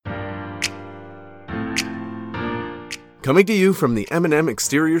Coming to you from the M&M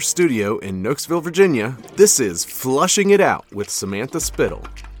Exterior Studio in Nooksville, Virginia, this is Flushing It Out with Samantha Spittle,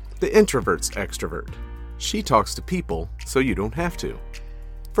 the introvert's extrovert. She talks to people so you don't have to.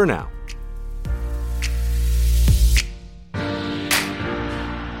 For now.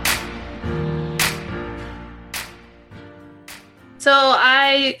 So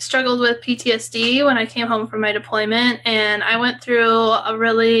I struggled with PTSD when I came home from my deployment, and I went through a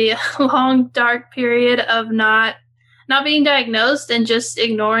really long, dark period of not being diagnosed and just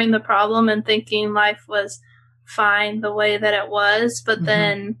ignoring the problem and thinking life was fine the way that it was. But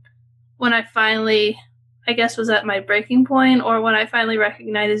then when I finally, I guess, was at my breaking point, or when I finally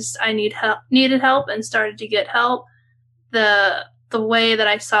recognized I needed help and started to get help, the way that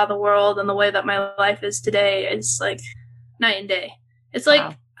I saw the world and the way that my life is today is like night and day. It's like,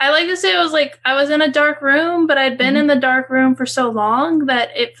 wow. I like to say it was like I was in a dark room, but I'd been in the dark room for so long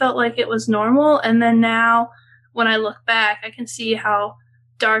that it felt like it was normal. And then now when I look back, I can see how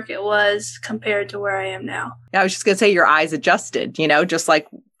dark it was compared to where I am now. Yeah, I was just going to say your eyes adjusted, just like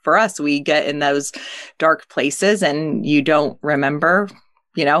for us, we get in those dark places and you don't remember,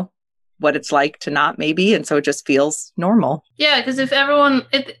 what it's like to not maybe. And so it just feels normal. Yeah, because if anyone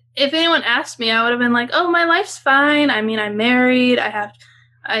asked me, I would have been like, oh, my life's fine. I mean, I'm married. I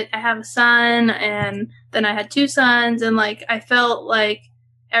have a son, and then I had two sons, and like I felt like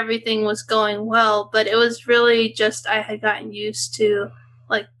everything was going well, but it was really just I had gotten used to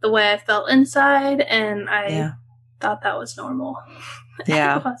like the way I felt inside, and I thought that was normal.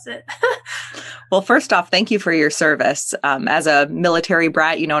 Yeah. It wasn't. Well, first off, thank you for your service. As a military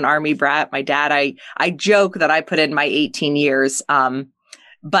brat, an Army brat, my dad, I joke that I put in my 18 years,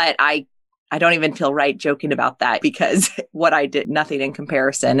 but I don't even feel right joking about that because what I did, nothing in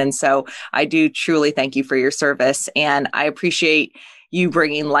comparison. And so I do truly thank you for your service. And I appreciate you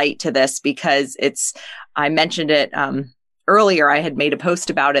bringing light to this because I mentioned it earlier. I had made a post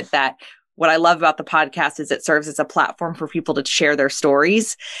about it that what I love about the podcast is it serves as a platform for people to share their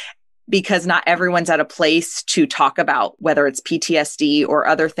stories because not everyone's at a place to talk about whether it's PTSD or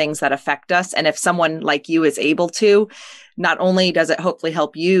other things that affect us. And if someone like you is able to, not only does it hopefully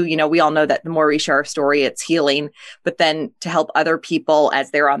help you, we all know that the more we share our story, it's healing, but then to help other people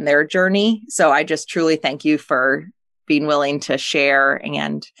as they're on their journey. So I just truly thank you for being willing to share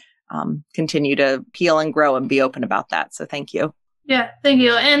and continue to heal and grow and be open about that. So thank you. Yeah, thank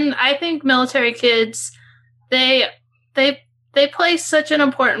you. And I think military kids, they play such an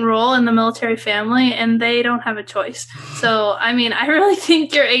important role in the military family, and they don't have a choice. So, I mean, I really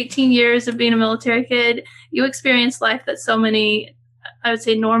think your 18 years of being a military kid, you experienced life that so many, I would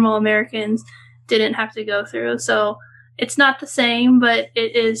say, normal Americans didn't have to go through. So it's not the same, but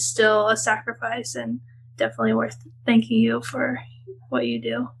it is still a sacrifice and definitely worth thanking you for what you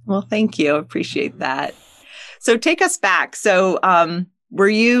do. Well, thank you. Appreciate that. So take us back. So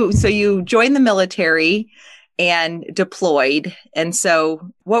you joined the military and deployed. And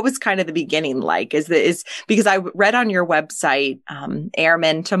so what was kind of the beginning like? Is because I read on your website,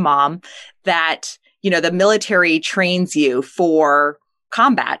 Airman to Mom, that, the military trains you for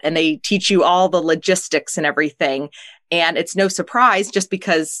combat and they teach you all the logistics and everything. And it's no surprise just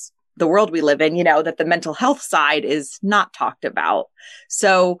because the world we live in, that the mental health side is not talked about.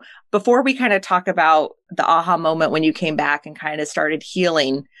 So before we kind of talk about the aha moment when you came back and kind of started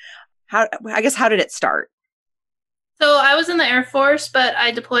healing, how did it start? So I was in the Air Force, but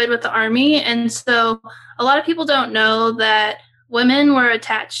I deployed with the Army. And so a lot of people don't know that women were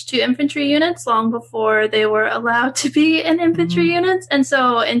attached to infantry units long before they were allowed to be in infantry units. And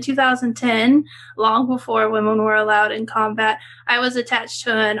so in 2010, long before women were allowed in combat, I was attached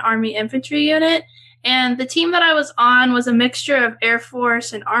to an Army infantry unit. And the team that I was on was a mixture of Air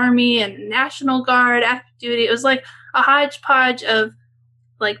Force and Army and National Guard, active duty. It was like a hodgepodge of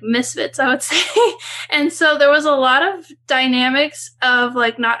like misfits, I would say. And so there was a lot of dynamics of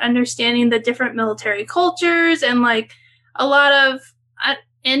like not understanding the different military cultures and like a lot of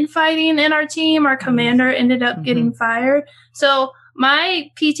infighting in our team. Our commander ended up getting fired. So my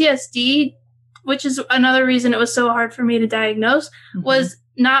PTSD, which is another reason it was so hard for me to diagnose, was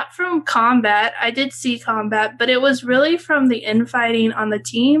not from combat. I did see combat, but it was really from the infighting on the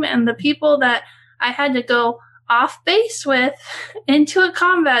team, and the people that I had to go off base with into a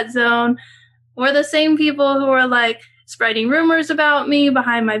combat zone were the same people who were like spreading rumors about me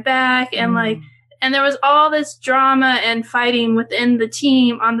behind my back and there was all this drama and fighting within the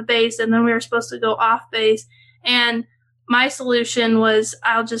team on the base, and then we were supposed to go off base. And my solution was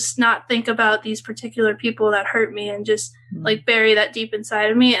I'll just not think about these particular people that hurt me and just like bury that deep inside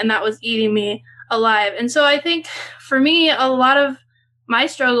of me. And that was eating me alive. And so I think for me, a lot of my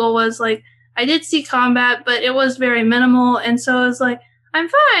struggle was like I did see combat, but it was very minimal. And so I was like, I'm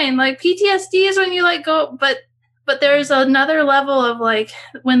fine. Like PTSD is when you like go, but there's another level of like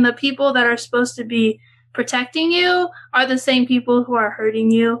when the people that are supposed to be protecting you are the same people who are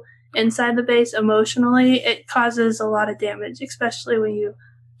hurting you inside the base emotionally. It causes a lot of damage, especially when you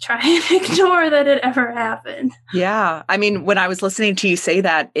try and ignore that it ever happened. Yeah. I mean, when I was listening to you say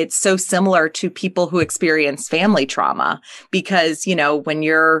that, it's so similar to people who experience family trauma because, you know, when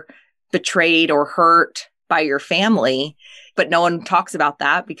you're betrayed or hurt by your family, but no one talks about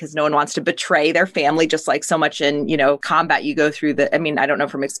that because no one wants to betray their family, just like so much in, you know, combat, you go through I mean, I don't know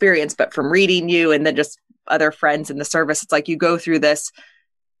from experience, but from reading you and then just other friends in the service, it's like you go through this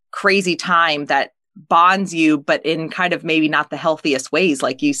crazy time that bonds you, but in kind of maybe not the healthiest ways.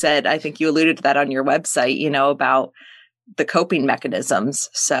 Like you said, I think you alluded to that on your website, you know, about the coping mechanisms.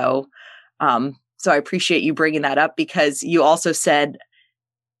 So I appreciate you bringing that up because you also said,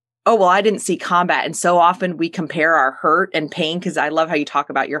 oh, well, I didn't see combat. And so often we compare our hurt and pain because I love how you talk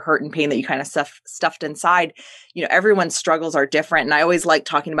about your hurt and pain that you kind of stuffed inside. You know, everyone's struggles are different. And I always like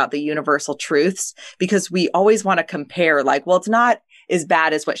talking about the universal truths because we always want to compare like, well, it's not as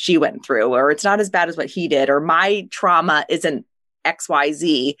bad as what she went through, or it's not as bad as what he did, or my trauma isn't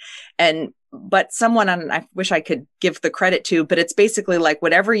XYZ. But someone, and I wish I could give the credit to, but it's basically like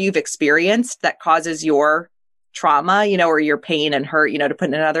whatever you've experienced that causes your trauma, you know, or your pain and hurt, you know, to put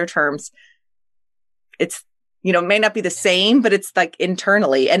it in other terms, it's, you know, may not be the same, but it's like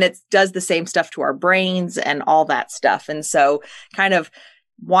internally, and it does the same stuff to our brains and all that stuff. And so kind of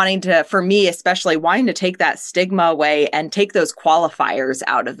wanting to, for me, especially wanting to take that stigma away and take those qualifiers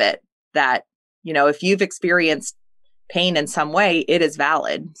out of it that, you know, if you've experienced pain in some way, it is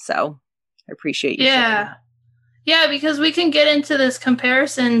valid. So I appreciate you. Yeah. Yeah, because we can get into this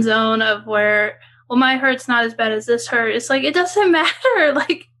comparison zone of where, well, my hurt's not as bad as this hurt. It's like, it doesn't matter.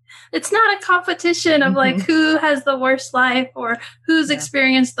 Like, it's not a competition of like who has the worst life or who's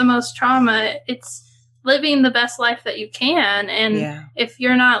experienced the most trauma. It's living the best life that you can. And if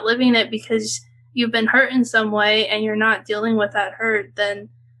you're not living it because you've been hurt in some way and you're not dealing with that hurt, then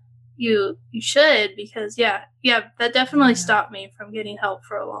you should, because that definitely stopped me from getting help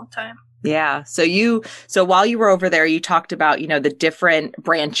for a long time. Yeah. So while you were over there, you talked about, you know, the different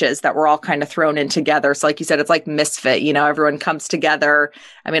branches that were all kind of thrown in together. So like you said, it's like Misfit, you know, everyone comes together.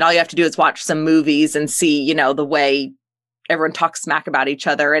 I mean, all you have to do is watch some movies and see, you know, the way everyone talks smack about each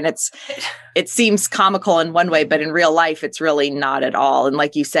other. And it seems comical in one way, but in real life, it's really not at all. And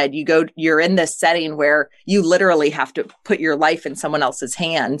like you said, you're in this setting where you literally have to put your life in someone else's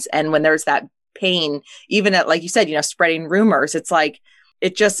hands. And when there's that pain, even at, like you said, you know, spreading rumors, it's like,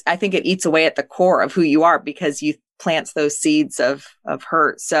 I think it eats away at the core of who you are because you plants those seeds of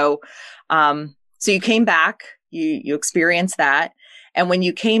hurt. So you came back, you experienced that. And when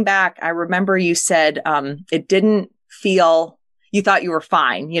you came back, I remember you said, it didn't feel, you thought you were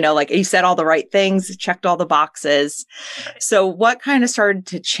fine, you know, like you said all the right things, checked all the boxes. So what kind of started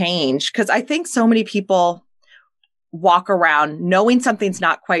to change? Because I think so many people walk around knowing something's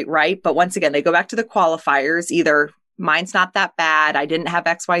not quite right. But once again, they go back to the qualifiers, either mine's not that bad, I didn't have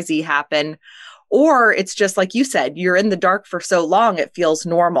XYZ happen, or it's just like you said, you're in the dark for so long, it feels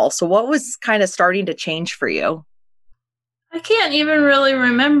normal. So what was kind of starting to change for you? I can't even really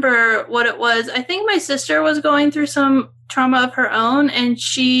remember what it was. I think my sister was going through some trauma of her own, and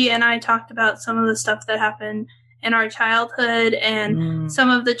she and I talked about some of the stuff that happened in our childhood and some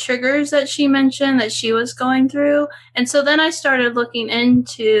of the triggers that she mentioned that she was going through. And so then I started looking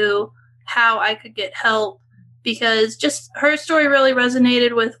into how I could get help, because just her story really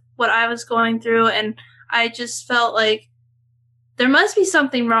resonated with what I was going through. And I just felt like there must be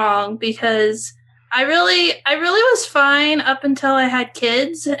something wrong, because I really was fine up until I had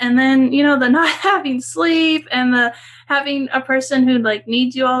kids. And then, you know, the not having sleep and the having a person who like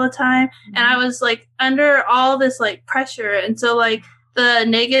needs you all the time. And I was like under all this like pressure. And so like the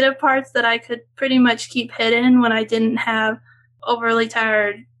negative parts that I could pretty much keep hidden when I didn't have overly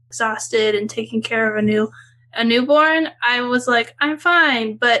tired, exhausted, and taking care of a newborn, I was like, I'm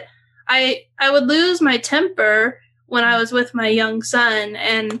fine. But I would lose my temper when I was with my young son,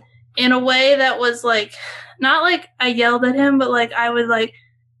 and in a way that was like, not like I yelled at him, but like I would like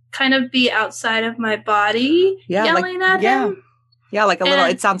kind of be outside of my body yelling at him. Yeah, like a little,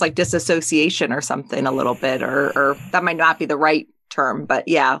 it sounds like disassociation or something a little bit, or that might not be the right term, but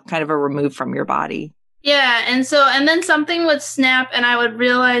yeah, kind of a remove from your body. Yeah, and then something would snap and I would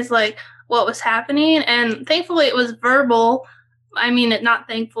realize like what was happening, and thankfully it was verbal. I mean, not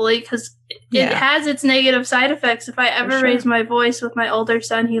thankfully, because it has its negative side effects. If I ever raise my voice with my older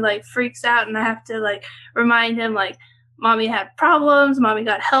son, he like freaks out, and I have to like remind him like, mommy had problems, mommy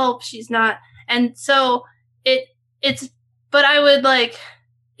got help, she's not. And so but I would like,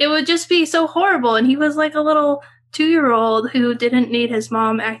 it would just be so horrible. And he was like a little 2-year-old who didn't need his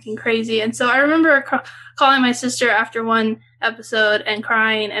mom acting crazy. And so I remember calling my sister after one episode and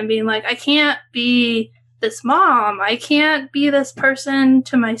crying and being like, I can't be this mom. I can't be this person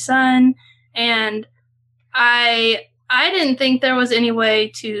to my son. And I didn't think there was any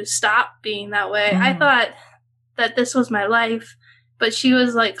way to stop being that way. I thought that this was my life, but she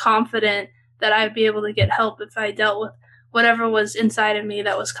was like confident that I'd be able to get help if I dealt with whatever was inside of me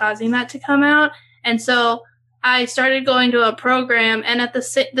that was causing that to come out. And so I started going to a program, and at the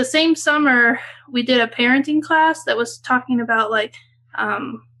same summer, we did a parenting class that was talking about like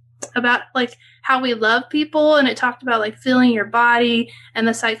how we love people, and it talked about like feeling your body and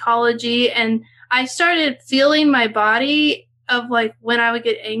the psychology. And I started feeling my body of like when I would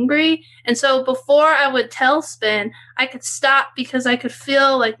get angry. And so before I would tailspin, I could stop because I could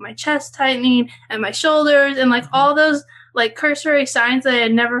feel like my chest tightening and my shoulders and like all those like cursory signs that I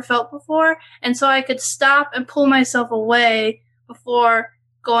had never felt before. And so I could stop and pull myself away before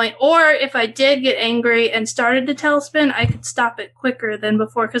going, or if I did get angry and started to tailspin, I could stop it quicker than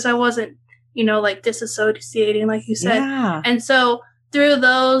before because I wasn't, like disassociating, like you said. Yeah. And so through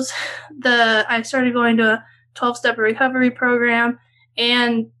those, I started going to a 12-step recovery program,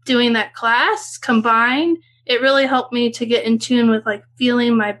 and doing that class combined, it really helped me to get in tune with like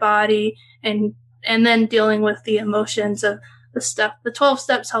feeling my body and then dealing with the emotions of the stuff. The 12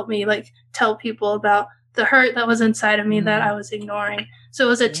 steps helped me like tell people about the hurt that was inside of me that I was ignoring. So it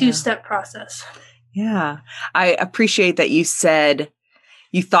was a 2-step process. Yeah. I appreciate that you said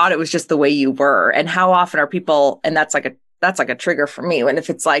you thought it was just the way you were. And how often are people, and that's like a trigger for me, when if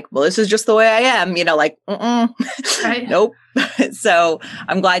it's like, well, this is just the way I am, like, Right. Nope. So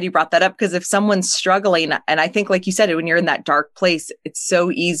I'm glad you brought that up, because if someone's struggling, and I think, like you said, when you're in that dark place, it's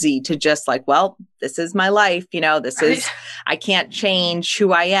so easy to just like, well, this is my life, this is, I can't change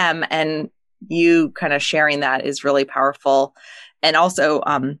who I am. And you kind of sharing that is really powerful. And also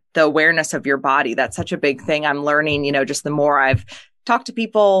the awareness of your body. That's such a big thing I'm learning, just the more I've talked to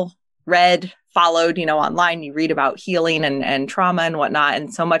people, read, followed, online, you read about healing and trauma and whatnot.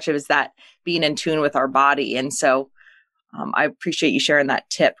 And so much of it is that being in tune with our body. And so I appreciate you sharing that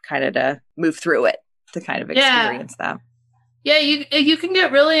tip kind of to move through it, to kind of experience that. Yeah, you can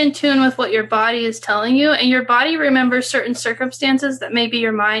get really in tune with what your body is telling you, and your body remembers certain circumstances that maybe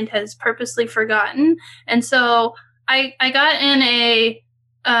your mind has purposely forgotten. And so I got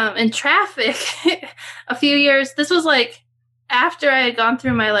in traffic a few years. This was like after I had gone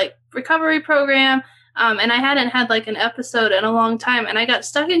through my like recovery program, and I hadn't had like an episode in a long time, and I got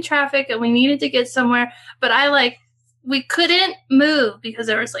stuck in traffic and we needed to get somewhere, but we couldn't move because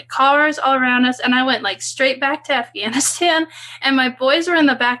there was like cars all around us, and I went like straight back to Afghanistan, and my boys were in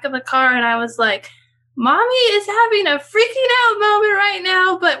the back of the car, and I was like, Mommy is having a freaking out moment right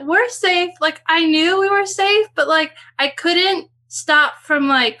now, but we're safe. Like I knew we were safe, but like I couldn't stop from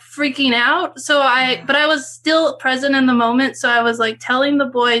like freaking out. But I was still present in the moment. So I was like telling the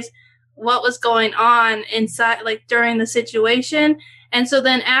boys what was going on inside, like during the situation. And so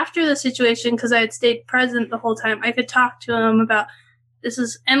then after the situation, because I had stayed present the whole time, I could talk to them about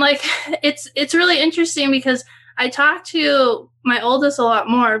and like, it's really interesting because I talk to my oldest a lot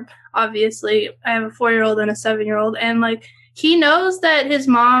more. Obviously, I have a 4-year-old and a 7-year-old, and like, he knows that his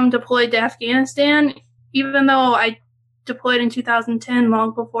mom deployed to Afghanistan, even though I deployed in 2010,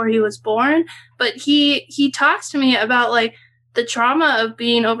 long before he was born. But he talks to me about like the trauma of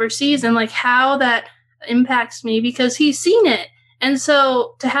being overseas and like how that impacts me because he's seen it. And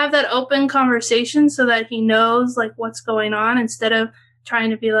so to have that open conversation so that he knows like what's going on, instead of trying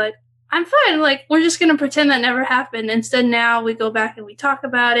to be like, I'm fine, like we're just going to pretend that never happened. Instead, now we go back and we talk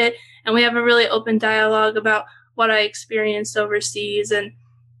about it, and we have a really open dialogue about what I experienced overseas. And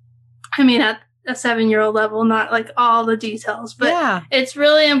I mean, at a 7-year-old level, not like all the details, but It's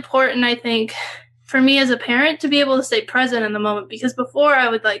really important, I think, for me as a parent to be able to stay present in the moment, because before I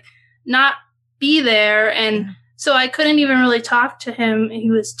would like not be there. And so I couldn't even really talk to him. He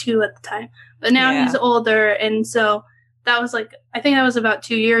was 2 at the time, but now he's older. And so that was like, I think that was about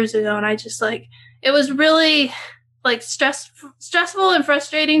 2 years ago. And I just like, it was really like stressful and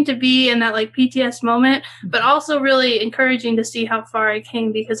frustrating to be in that like PTS moment, but also really encouraging to see how far I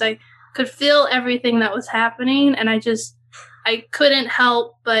came, because I could feel everything that was happening. And I couldn't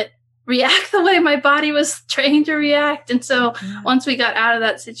help but react the way my body was trained to react. And so once we got out of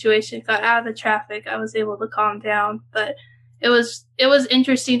that situation, got out of the traffic, I was able to calm down. But it was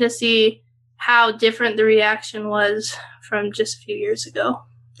interesting to see how different the reaction was from just a few years ago.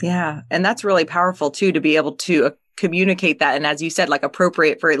 Yeah. And that's really powerful too, to be able to communicate that. And as you said, like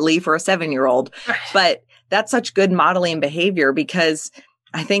appropriate for Lee for a 7-year-old, Right. but that's such good modeling behavior, because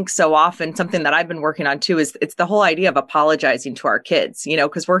I think so often something that I've been working on too is it's the whole idea of apologizing to our kids,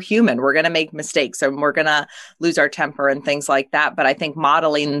 because we're human, we're going to make mistakes and we're going to lose our temper and things like that. But I think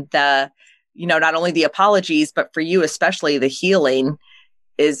modeling not only the apologies, but for you, especially the healing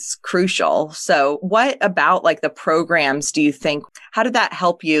is crucial. So what about like the programs do you think, how did that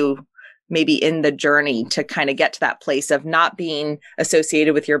help you maybe in the journey to kind of get to that place of not being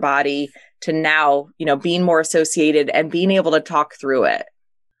associated with your body to now, being more associated and being able to talk through it?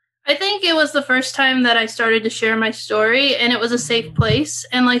 I think it was the first time that I started to share my story, and it was a safe place.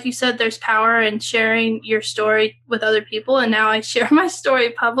 And like you said, there's power in sharing your story with other people. And now I share my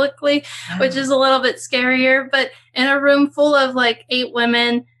story publicly, which is a little bit scarier. But in a room full of like 8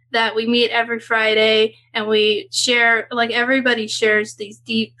 women that we meet every Friday, and we share, like everybody shares these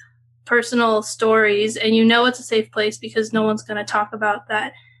deep personal stories, and it's a safe place because no one's going to talk about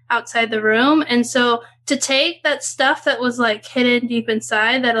that outside the room. And so to take that stuff that was like hidden deep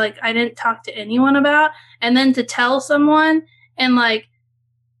inside that like I didn't talk to anyone about, and then to tell someone,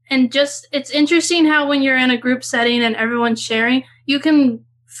 and just, it's interesting how when you're in a group setting and everyone's sharing, you can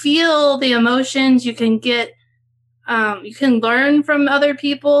feel the emotions, you can get, you can learn from other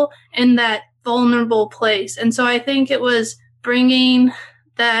people in that vulnerable place. And so I think it was bringing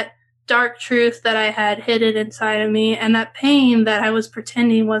that dark truth that I had hidden inside of me and that pain that I was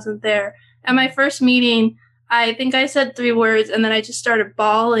pretending wasn't there. At my first meeting, I think I said 3 words and then I just started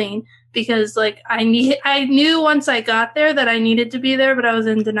bawling because like I knew once I got there that I needed to be there, but I was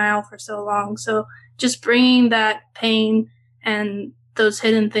in denial for so long. So just bringing that pain and those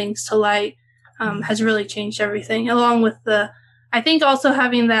hidden things to light has really changed everything, along with I think also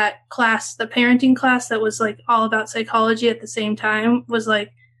having that class, the parenting class that was like all about psychology at the same time was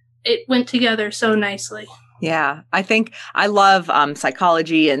like, it went together so nicely. Yeah, I think I love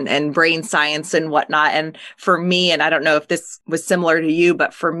psychology and brain science and whatnot. And for me, and I don't know if this was similar to you,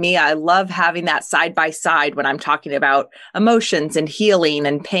 but for me, I love having that side by side when I'm talking about emotions and healing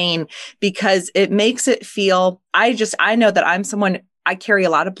and pain, because it makes it feel, I know that I'm someone, I carry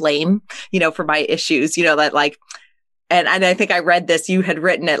a lot of blame, for my issues, that like, and I think I read this, you had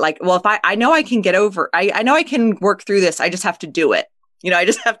written it like, well, if I know I can get over, I know I can work through this, I just have to do it. I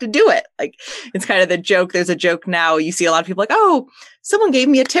just have to do it. Like, it's kind of the joke. There's a joke now. You see a lot of people like, oh, someone gave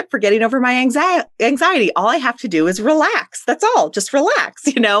me a tip for getting over my anxiety. All I have to do is relax. That's all. Just relax,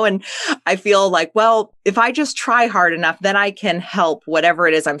 and I feel like, well, if I just try hard enough, then I can help whatever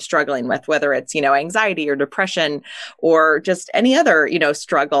it is I'm struggling with, whether it's, anxiety or depression or just any other,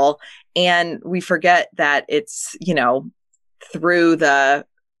 struggle. And we forget that it's, through the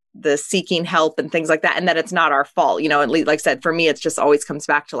seeking help and things like that, and that it's not our fault, at least, like I said, for me, it's just always comes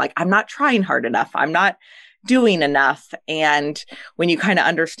back to like, I'm not trying hard enough. I'm not doing enough. And when you kind of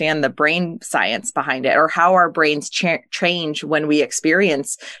understand the brain science behind it, or how our brains change when we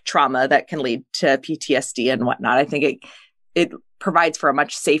experience trauma that can lead to PTSD and whatnot, I think it provides for a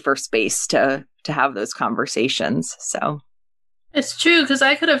much safer space to have those conversations. So it's true, because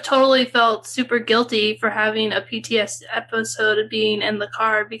I could have totally felt super guilty for having a PTSD episode of being in the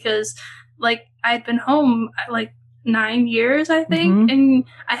car, because like I'd been home like 9 years, I think, and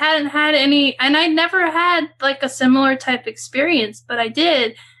I hadn't had any, and I never had like a similar type experience, but I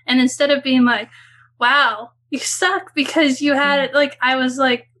did. And instead of being like, wow, you suck because you had it, like I was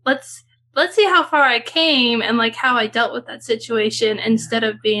like, let's see how far I came and like how I dealt with that situation, instead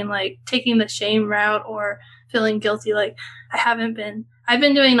of being like taking the shame route or feeling guilty. Like I've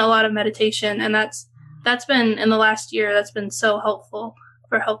been doing a lot of meditation, and that's been, in the last year, that's been so helpful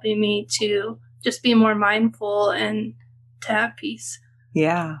for helping me to just be more mindful and to have peace.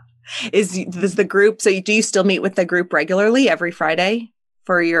 Yeah. Is the group, so do you still meet with the group regularly every Friday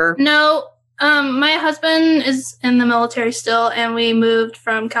for your? No, my husband is in the military still, and we moved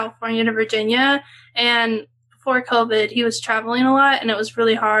from California to Virginia, and before COVID, he was traveling a lot, and it was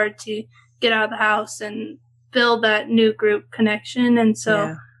really hard to get out of the house and build that new group connection. And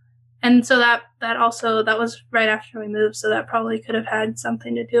so, that was right after we moved. So that probably could have had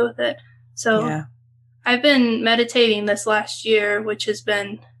something to do with it. So I've been meditating this last year, which has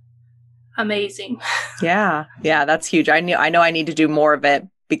been amazing. Yeah. That's huge. I know I need to do more of it,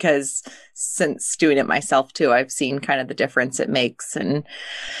 because since doing it myself too, I've seen kind of the difference it makes. And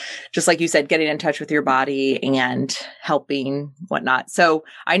just like you said, getting in touch with your body and helping whatnot. So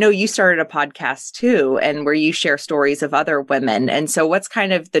I know you started a podcast too, and where you share stories of other women. And so what's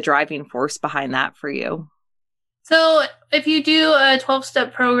kind of the driving force behind that for you? So if you do a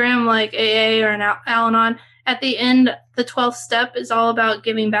 12-step program like AA or an Al-Anon, at the end, the 12th step is all about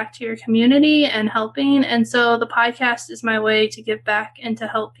giving back to your community and helping. And so the podcast is my way to give back and to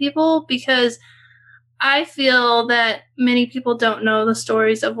help people, because I feel that many people don't know the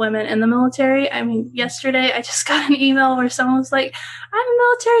stories of women in the military. I mean, yesterday I just got an email where someone was like, I'm a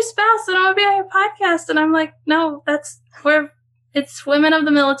military spouse and I want to be on your podcast. And I'm like, no, it's women of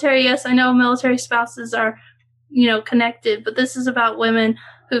the military. Yes, I know military spouses are, connected, but this is about women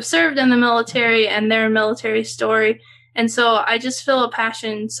who've served in the military and their military story. And so I just feel a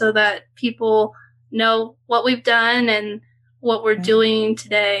passion so that people know what we've done and what we're doing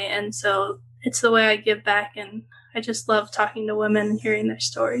today. And so it's the way I give back. And I just love talking to women and hearing their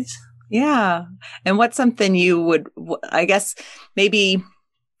stories. Yeah. And what's something you would, I guess, maybe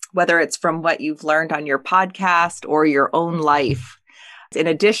whether it's from what you've learned on your podcast or your own life, in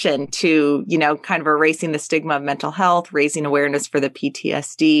addition to, kind of erasing the stigma of mental health, raising awareness for the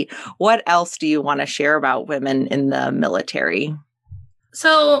PTSD, what else do you want to share about women in the military?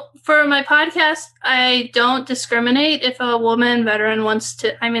 So for my podcast, I don't discriminate if a woman veteran wants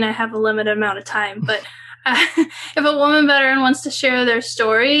to, I have a limited amount of time, but if a woman veteran wants to share their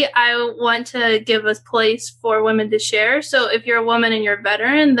story, I want to give a place for women to share. So if you're a woman and you're a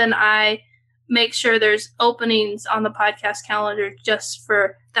veteran, then I make sure there's openings on the podcast calendar just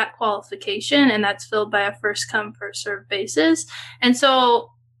for that qualification. And that's filled by a first come, first served basis. And so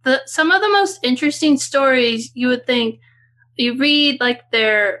some of the most interesting stories you would think, you read like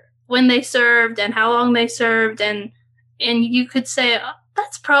when they served and how long they served, and you could say, oh,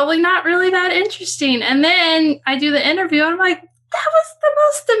 that's probably not really that interesting. And then I do the interview and I'm like, that was the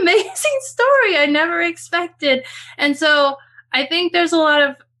most amazing story I never expected. And so I think there's a lot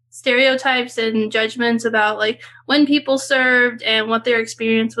of stereotypes and judgments about like when people served and what their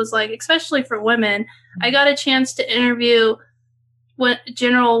experience was like, especially for women. I got a chance to interview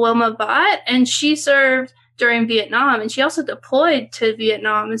General Wilma Bott, and she served during Vietnam, and she also deployed to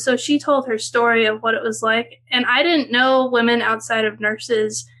Vietnam. And so she told her story of what it was like. And I didn't know women outside of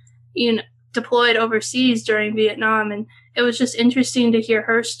nurses, deployed overseas during Vietnam. And it was just interesting to hear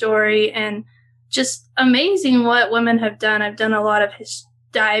her story, and just amazing what women have done. I've done a lot of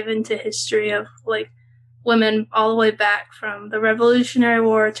dive into history of like women all the way back from the Revolutionary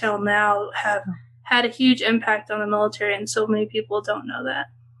War till now have had a huge impact on the military, and so many people don't know that.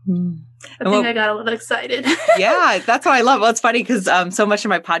 I think I got a little excited. Yeah, that's what I love. Well, it's funny because so much of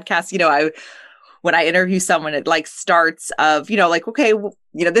my podcast, when I interview someone, it like starts of, okay,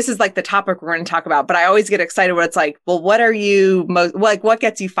 this is like the topic we're going to talk about, but I always get excited when it's like, well, what are you what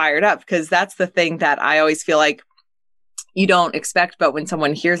gets you fired up? Because that's the thing that I always feel like you don't expect, but when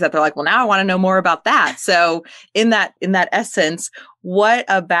someone hears that, they're like, well, now I want to know more about that. So in that essence, what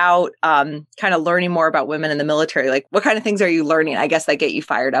about kind of learning more about women in the military? Like what kind of things are you learning, I guess, that get you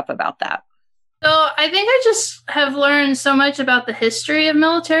fired up about that? So I think I just have learned so much about the history of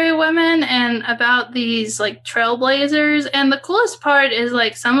military women and about these like trailblazers. And the coolest part is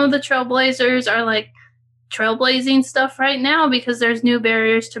like some of the trailblazers are like trailblazing stuff right now because there's new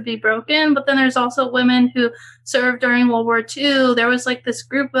barriers to be broken. But then there's also women who served during World War II. There was like this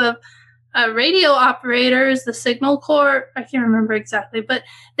group of radio operators, the Signal Corps. I can't remember exactly, but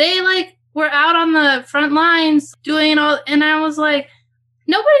they like were out on the front lines doing all. And I was like,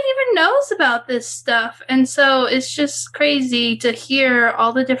 nobody even knows about this stuff. And so it's just crazy to hear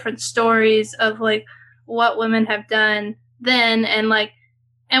all the different stories of like what women have done then.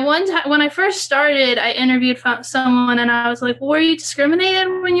 And one time when I first started, I interviewed someone and I was like, well, were you discriminated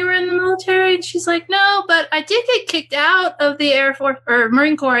when you were in the military? And she's like, no, but I did get kicked out of the Air Force or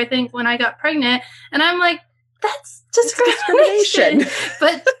Marine Corps, I think, when I got pregnant. And I'm like, that's discrimination.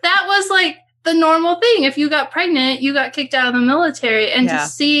 But that was like the normal thing. If you got pregnant, you got kicked out of the military. And to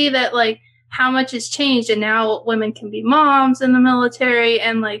see that like how much has changed, and now women can be moms in the military,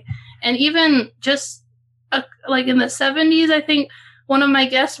 and even just like in the 70s, I think one of my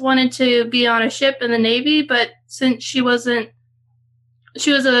guests wanted to be on a ship in the Navy, but since she was a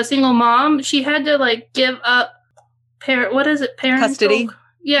single mom, she had to like give up custody.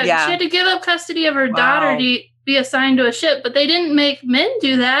 Yeah, she had to give up custody of her daughter to be assigned to a ship, but they didn't make men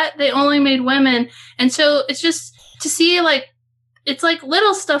do that. They only made women. And so it's just to see like, it's like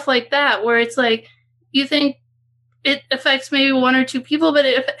little stuff like that, where it's like, you think it affects maybe one or two people, but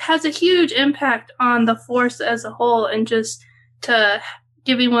it has a huge impact on the force as a whole, and just to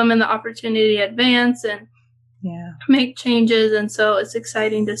giving women the opportunity to advance and make changes. And so it's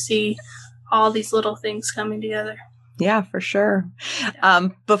exciting to see all these little things coming together. Yeah, for sure. Yeah.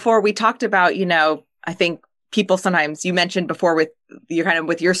 Before we talked about, I think people sometimes, you mentioned before with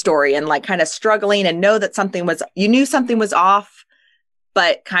your story and like kind of struggling and know that you knew something was off,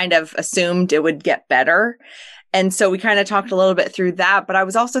 but kind of assumed it would get better. And so we kind of talked a little bit through that, but I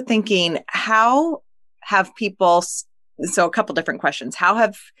was also thinking, how have people, so a couple different questions. How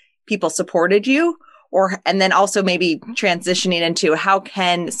have people supported you? And then also maybe transitioning into how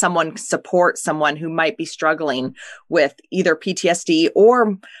can someone support someone who might be struggling with either PTSD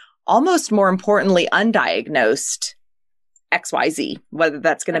or almost more importantly, undiagnosed XYZ, whether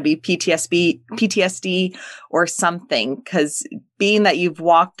that's going to be PTSD or something. Because being that you've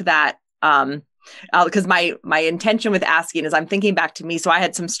walked that, because my intention with asking is I'm thinking back to me. So I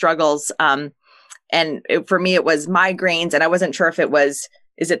had some struggles, for me, it was migraines, and I wasn't sure if it was,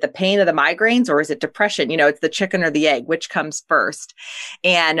 is it the pain of the migraines or is it depression? It's the chicken or the egg, which comes first.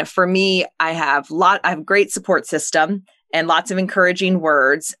 And for me, I have a great support system and lots of encouraging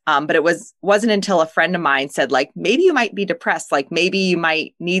words. But it wasn't until a friend of mine said, like, maybe you might be depressed, like maybe you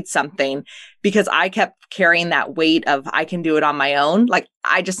might need something, because I kept carrying that weight of I can do it on my own. Like,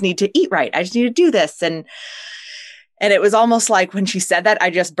 I just need to eat right. I just need to do this. And it was almost like when she said that, I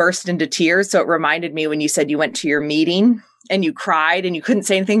just burst into tears. So it reminded me when you said you went to your meeting and you cried and you couldn't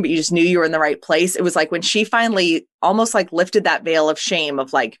say anything, but you just knew you were in the right place. It was like when she finally almost like lifted that veil of shame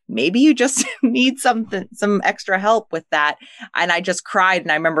of like, maybe you just need some extra help with that. And I just cried.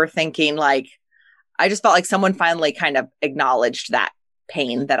 And I remember thinking, like, I just felt like someone finally kind of acknowledged that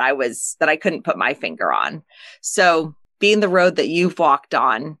pain that I couldn't put my finger on. So being the road that you've walked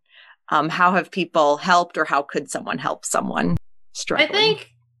on, how have people helped, or how could someone help someone struggling?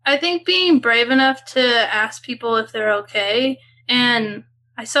 I think being brave enough to ask people if they're okay. And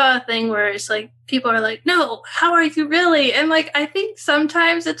I saw a thing where it's like, people are like, no, how are you really? And like, I think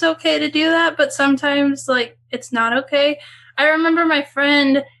sometimes it's okay to do that, but sometimes like it's not okay. I remember my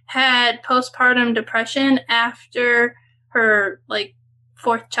friend had postpartum depression after her like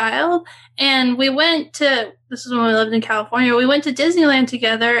 4th child. And this is when we lived in California, we went to Disneyland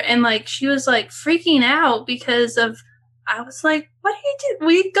together, and like, she was like freaking out because of, I was like, what do you do?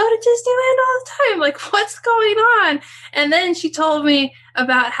 We go to Disneyland all the time. Like, what's going on? And then she told me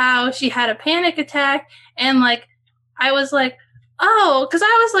about how she had a panic attack. And like, I was like, oh, because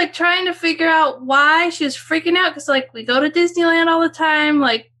I was like trying to figure out why she was freaking out. Because like, we go to Disneyland all the time.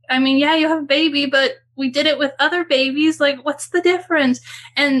 Like, I mean, yeah, you have a baby, but we did it with other babies. Like, what's the difference?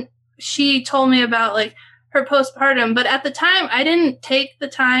 And she told me about like her postpartum. But at the time, I didn't take the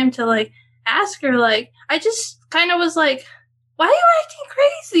time to like ask her. Like, I just kind of was like, why are you acting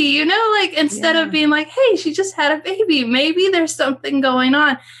crazy? Like, instead of being like, hey, she just had a baby. Maybe there's something going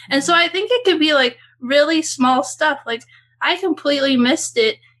on. And so I think it could be like really small stuff. Like, I completely missed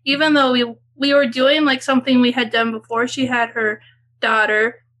it, even though we were doing like something we had done before she had her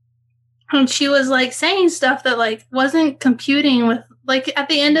daughter. And she was like saying stuff that like wasn't computing with, like, at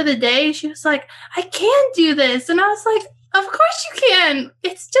the end of the day, she was like, I can't do this. And I was like, of course you can.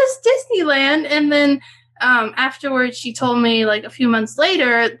 It's just Disneyland. And then afterwards, she told me like a few months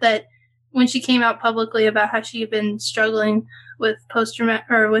later that when she came out publicly about how she had been struggling with postpartum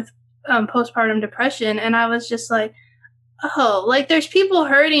depression. And I was just like, oh, like, there's people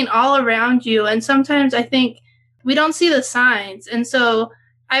hurting all around you. And sometimes I think we don't see the signs. And so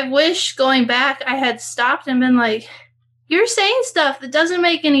I wish going back, I had stopped and been like, you're saying stuff that doesn't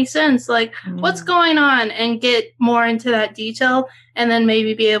make any sense. Like, what's going on? And get more into that detail, and then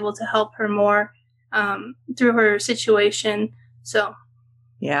maybe be able to help her more through her situation. So.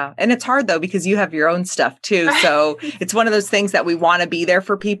 Yeah. And it's hard though, because you have your own stuff too. So it's one of those things that we want to be there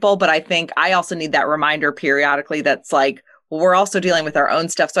for people. But I think I also need that reminder periodically that's like, well, we're also dealing with our own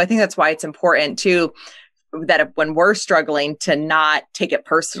stuff. So I think that's why it's important too, that when we're struggling, to not take it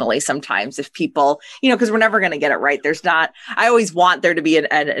personally sometimes if people, because we're never going to get it right. I always want there to be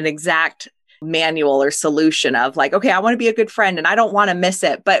an exact manual or solution of like, okay, I want to be a good friend and I don't want to miss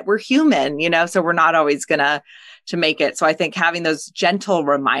it, but we're human, so we're not always going to make it. So I think having those gentle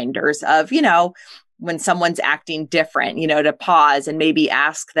reminders of, when someone's acting different, to pause and maybe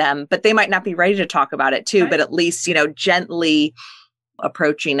ask them, but they might not be ready to talk about it too, right. But at least, gently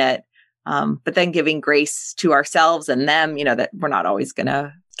approaching it. But then giving grace to ourselves and them, that we're not always going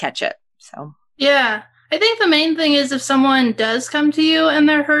to catch it. So, yeah, I think the main thing is if someone does come to you and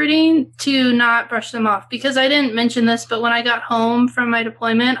they're hurting, to not brush them off. Because I didn't mention this, but when I got home from my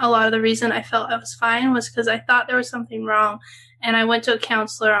deployment, a lot of the reason I felt I was fine was because I thought there was something wrong. And I went to a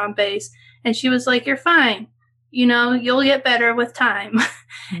counselor on base, and she was like, you're fine. You'll get better with time.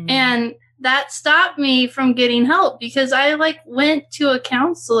 And that stopped me from getting help, because I went to a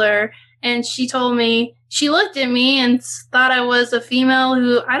counselor. And she told me, she looked at me and thought I was a female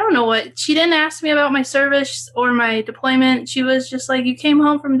who, I don't know what, she didn't ask me about my service or my deployment. She was just like, you came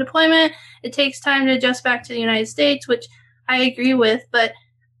home from deployment. It takes time to adjust back to the United States, which I agree with, but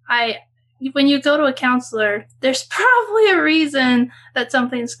when you go to a counselor, there's probably a reason that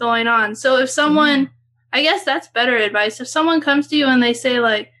something's going on. So if someone, I guess that's better advice. If someone comes to you and they say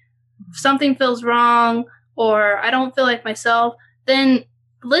like, something feels wrong or I don't feel like myself, then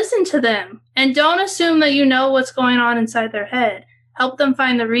listen to them and don't assume that you know what's going on inside their head. Help them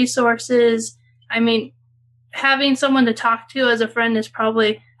find the resources. I mean, having someone to talk to as a friend is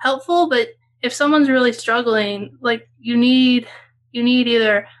probably helpful, but if someone's really struggling, like you need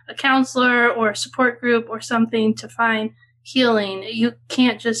either a counselor or a support group or something to find healing. You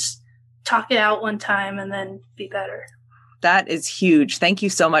can't just talk it out one time and then be better. That is huge. Thank you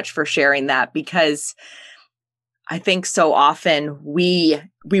so much for sharing that, because I think so often we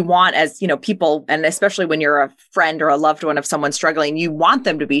want, as, people, and especially when you're a friend or a loved one of someone struggling, you want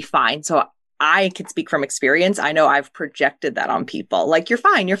them to be fine. So I can speak from experience. I know I've projected that on people. Like, you're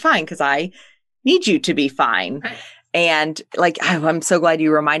fine, because I need you to be fine. Right. And like, I'm so glad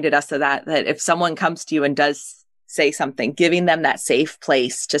you reminded us of that if someone comes to you and does say something, giving them that safe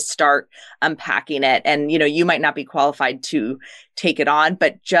place to start unpacking it. And, you might not be qualified to take it on,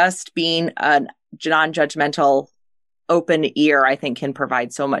 but just being a non-judgmental, open ear, I think, can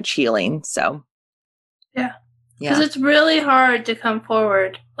provide so much healing. So, yeah. Because it's really hard to come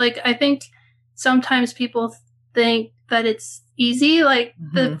forward. Like, I think sometimes people think that it's easy. Like,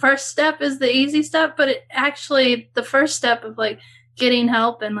 the first step is the easy step, but the first step of like getting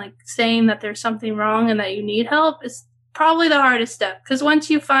help and like saying that there's something wrong and that you need help is probably the hardest step. Because once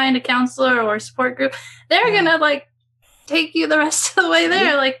you find a counselor or a support group, they're going to like take you the rest of the way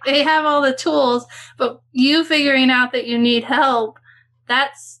there. Like, they have all the tools, but you figuring out that you need help,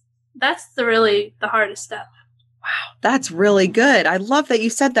 that's the hardest step. Wow, that's really good. I love that you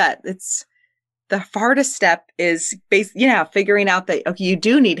said that. It's the hardest step is figuring out that, okay, you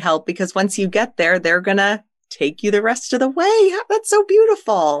do need help, because once you get there, they're going to take you the rest of the way. That's so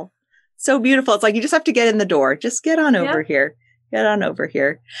beautiful. So beautiful. It's like, you just have to get in the door. Just get on over here. Get on over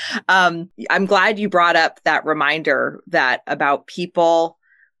here. I'm glad you brought up that reminder about people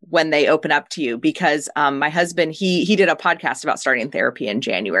when they open up to you, because my husband, he did a podcast about starting therapy in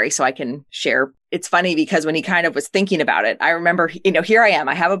January, so I can share. It's funny because when he kind of was thinking about it, I remember, here I am,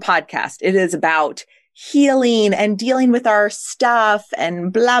 I have a podcast. It is about healing and dealing with our stuff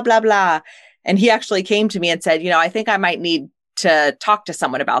and blah, blah, blah. And he actually came to me and said, I think I might need to talk to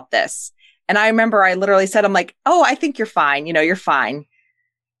someone about this. And I remember I literally said, I'm like, oh, I think you're fine. You're fine.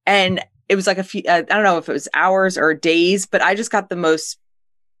 And it was like a few, I don't know if it was hours or days, but I just got the most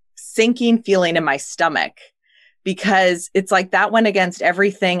sinking feeling in my stomach, because it's like that went against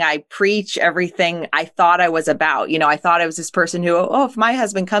everything I preach, everything I thought I was about. I thought I was this person who, if my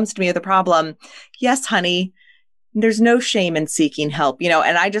husband comes to me with a problem, yes, honey, there's no shame in seeking help,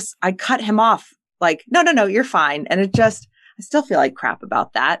 and I cut him off like, no, you're fine. And I still feel like crap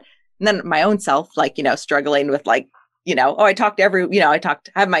about that. And then my own self, like, struggling with like, I talk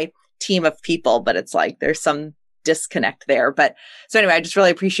to I have my team of people, but it's like, there's some disconnect there. But so anyway, I just really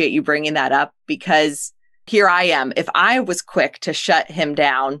appreciate you bringing that up, because here I am. If I was quick to shut him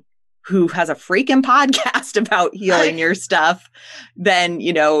down, who has a freaking podcast about healing your stuff, then,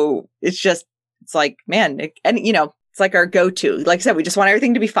 it's like, man, it's like our go-to. Like I said, we just want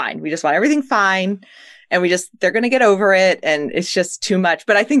everything to be fine. We just want everything fine. And they're going to get over it. And it's just too much.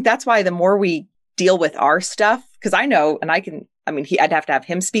 But I think that's why the more we deal with our stuff, because I know, and I'd have to have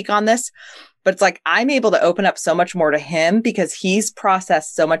him speak on this, but it's like, I'm able to open up so much more to him because he's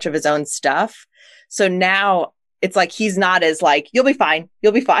processed so much of his own stuff. So now it's like, he's not as like, you'll be fine,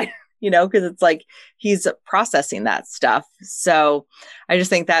 because it's like, he's processing that stuff. So I just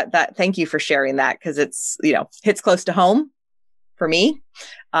think that thank you for sharing that, because it's, hits close to home for me.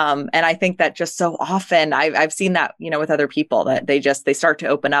 And I think that just so often I've seen that, with other people, that they start to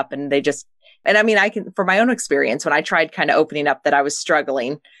open up and I can, from my own experience, when I tried kind of opening up that I was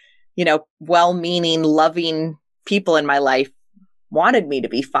struggling, well-meaning, loving people in my life wanted me to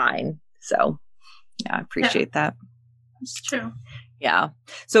be fine. So yeah, I appreciate that. It's true. Yeah.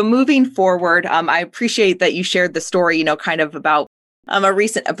 So moving forward, I appreciate that you shared the story, kind of about a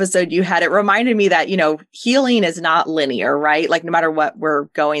recent episode you had. It reminded me that, healing is not linear, right? Like, no matter what we're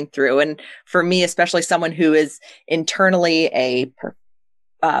going through. And for me, especially someone who is internally a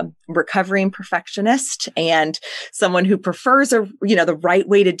recovering perfectionist and someone who prefers the right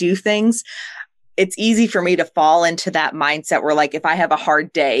way to do things, it's easy for me to fall into that mindset where, like, if I have a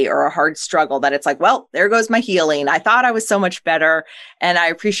hard day or a hard struggle, that it's like, well, there goes my healing. I thought I was so much better. And I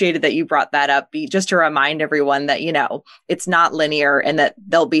appreciated that you brought that up, just to remind everyone that, it's not linear and that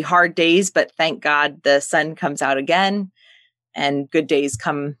there'll be hard days, but thank God the sun comes out again and good days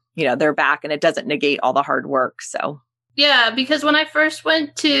come, they're back, and it doesn't negate all the hard work. So Yeah, because when I first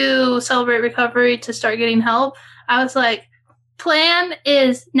went to Celebrate Recovery to start getting help, I was like, plan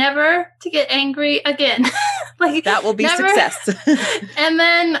is never to get angry again. Like that will be never. Success. And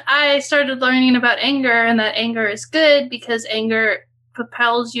then I started learning about anger, and that anger is good because anger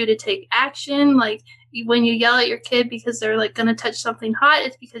propels you to take action. Like when you yell at your kid because they're like going to touch something hot,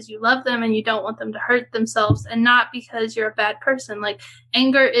 it's because you love them and you don't want them to hurt themselves, and not because you're a bad person. Like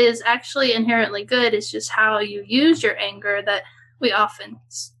anger is actually inherently good. It's just how you use your anger that we often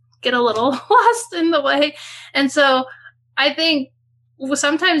get a little lost in the way. And so I think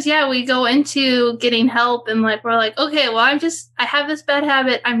sometimes, we go into getting help and like, we're like, okay, well, I have this bad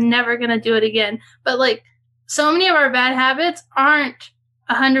habit. I'm never going to do it again. But like so many of our bad habits aren't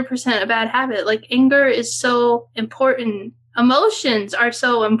 100% a bad habit. Like anger is so important. Emotions are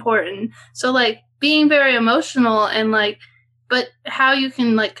so important. So like being very emotional and like, but how you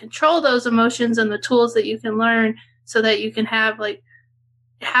can like control those emotions and the tools that you can learn so that you can have like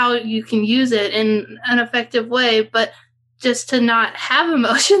how you can use it in an effective way. But just to not have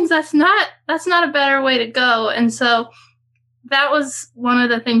emotions, that's not a better way to go. And so that was one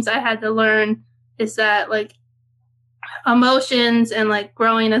of the things I had to learn, is that like emotions and like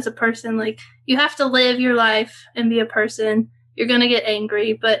growing as a person, like you have to live your life and be a person. You're going to get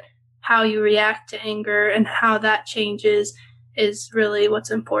angry, but how you react to anger and how that changes is really what's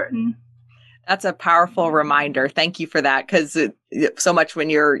important. That's a powerful reminder. Thank you for that. Because so much when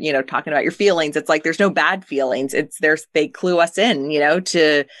you're, talking about your feelings, it's like there's no bad feelings. They clue us in,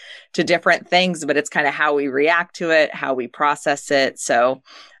 to different things, but it's kind of how we react to it, how we process it. So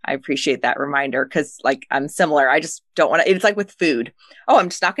I appreciate that reminder, because like I'm similar. I just don't want to. It's like with food. Oh, I'm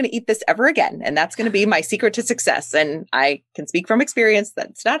just not going to eat this ever again, and that's going to be my secret to success. And I can speak from experience.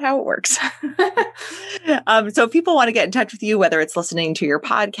 That's not how it works. So if people want to get in touch with you, whether it's listening to your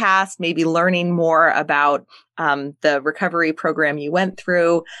podcast, maybe learning more about the recovery program you went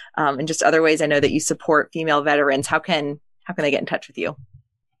through, and just other ways I know that you support female veterans, how can they get in touch with you?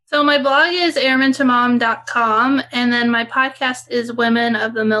 So my blog is airmantomom.com, and then my podcast is Women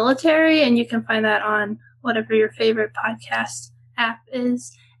of the Military, and you can find that on whatever your favorite podcast app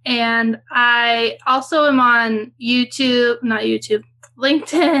is. And I also am on LinkedIn,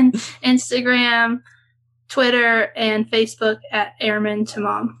 Instagram, Twitter, and Facebook at Airman to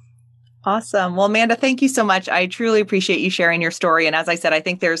Mom. Awesome. Well, Amanda, thank you so much. I truly appreciate you sharing your story. And as I said, I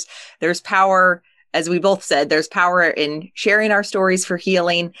think there's power. As we both said, there's power in sharing our stories for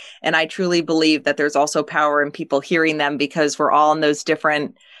healing. And I truly believe that there's also power in people hearing them, because we're all in those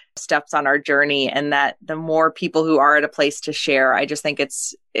different steps on our journey. And that the more people who are at a place to share, I just think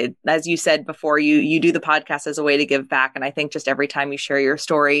it's as you said before, you do the podcast as a way to give back. And I think just every time you share your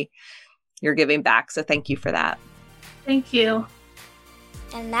story, you're giving back. So thank you for that. Thank you.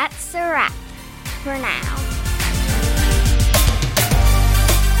 And that's a wrap for now.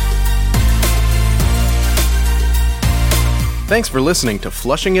 Thanks for listening to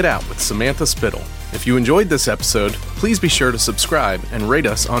Flushing It Out with Samantha Spittle. If you enjoyed this episode, please be sure to subscribe and rate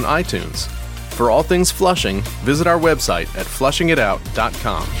us on iTunes. For all things Flushing, visit our website at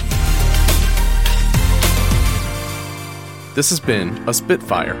flushingitout.com. This has been a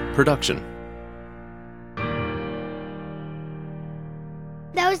Spitfire production.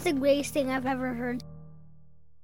 That was the greatest thing I've ever heard.